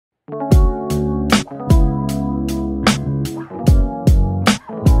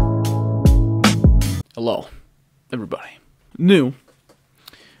Hello, everybody. New,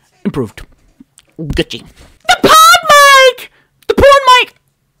 improved, Gucci. The Podmic! The Podmic!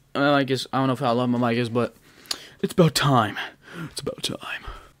 I guess I don't know how loud my mic is, but it's about time. It's about time.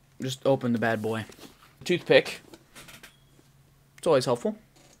 Just open the bad boy. Toothpick. It's always helpful.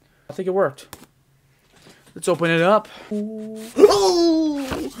 I think it worked. Let's open it up.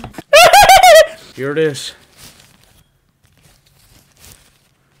 Oh! Here it is.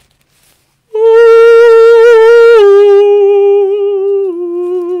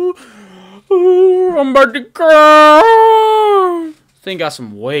 I'm about to cry. Thing got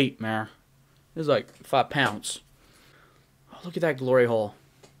some weight, man. It's like 5 pounds. Oh, look at that glory hole.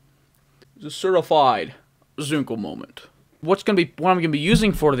 It's a certified Zunkel moment. What I'm gonna be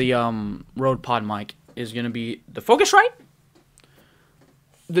using for the Rode Podmic is gonna be the Focusrite,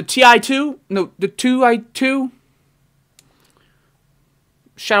 the TI2, no, the 2i2.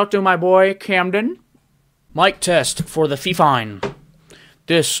 Shout out to my boy Camden. Mic test for the Fifine.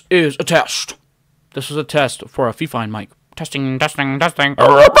 This is a test. This is a test for a Fifine mic. Testing, testing, testing.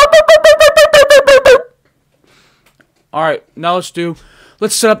 Alright, now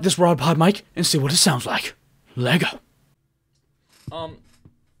let's set up this Rode Podmic and see what it sounds like. Lego.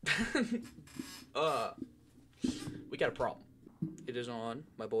 We got a problem. It is on,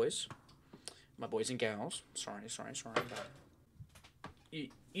 my boys and gals. Sorry.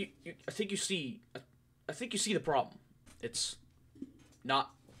 I think you see the problem. It's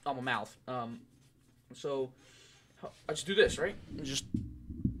not on my mouth. So I just do this, right? Just,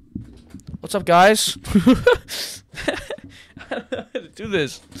 what's up, guys? I don't know how to do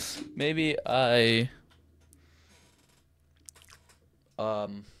this. Maybe how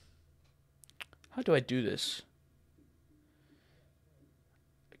do I do this?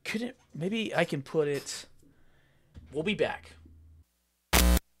 Maybe I can put it. We'll be back.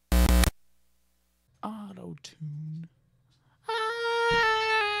 Auto-tune.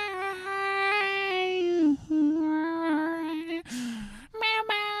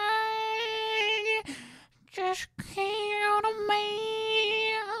 Just count a man.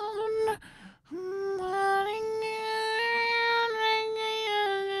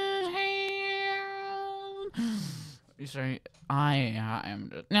 You say I am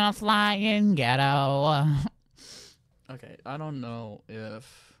just now flying ghetto. Okay, I don't know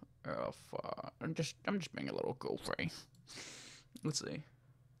if I'm just being a little goofy. Let's see.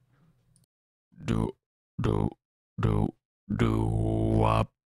 Do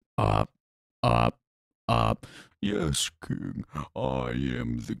up. Yes, king. I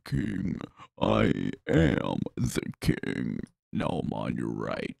am the king. I am the king. Now I'm on your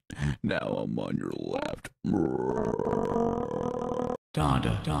right. Now I'm on your left.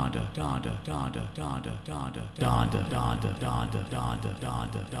 Donda.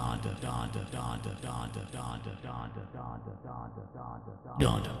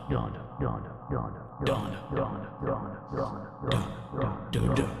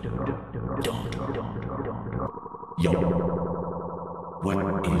 Yo, what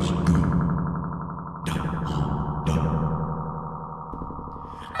is good?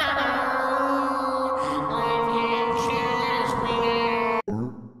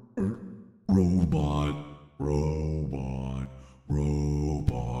 Robot.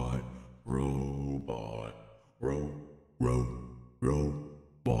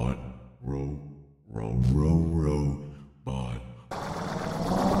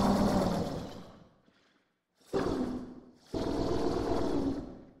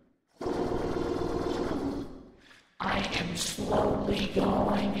 I am slowly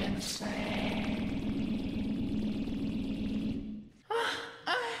going insane.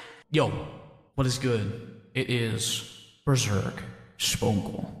 Yo, what is good? It is Berserk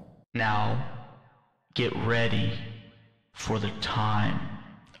Spunkle. Now, get ready for the time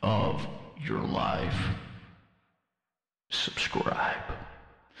of your life. Subscribe.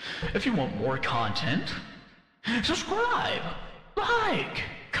 If you want more content, subscribe, like,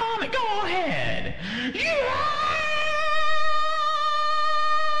 comment, go ahead. Yeah!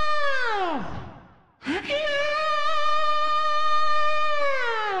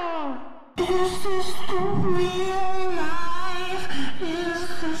 Is this the real life? Is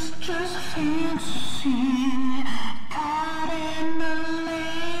this just fantasy? Caught in a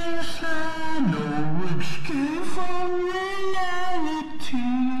landslide, no escape from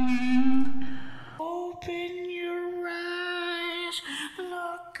reality. Open your eyes,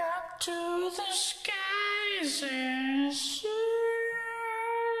 look up to the skies and see.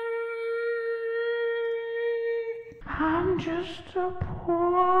 I'm just a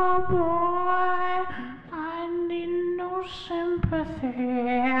poor boy, I need no sympathy,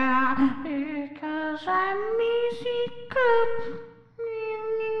 because I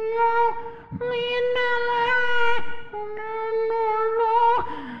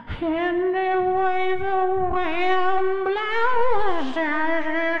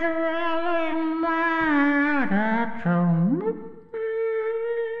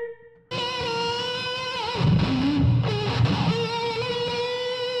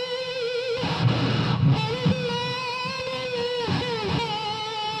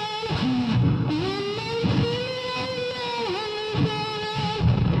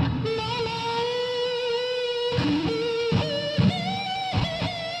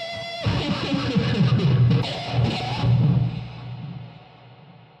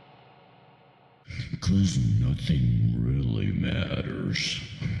Nothing really matters.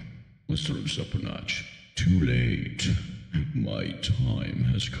 Let's turn this up a notch. Too late. My time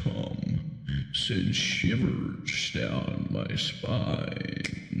has come. Sends shivers down my spine.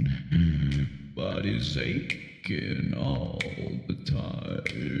 Body's aching all the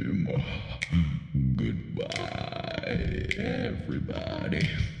time. Goodbye, everybody.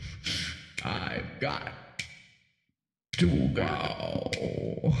 I've got to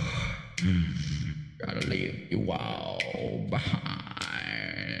go. Gotta leave you all behind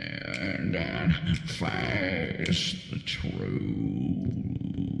and face the truth.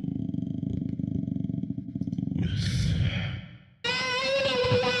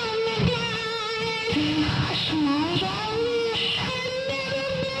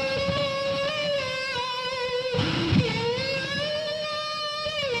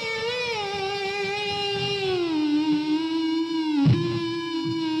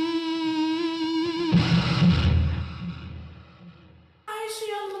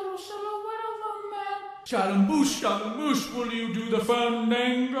 Shalamoosh, will you do the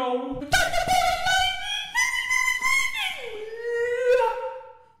fandango?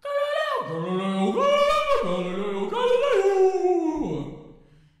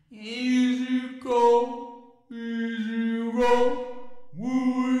 Easy go, will you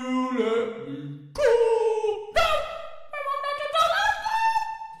let me go?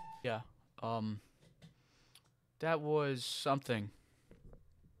 Yeah, that was something.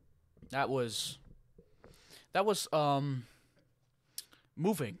 That was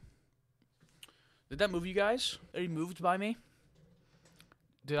moving. Did that move you guys? Are you moved by me?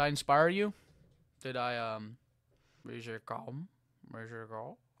 Did I inspire you? Did I, raise your calm? Raise your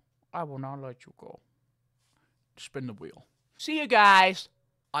call? I will not let you go. Spin the wheel. See you guys.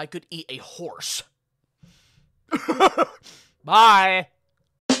 I could eat a horse. Bye.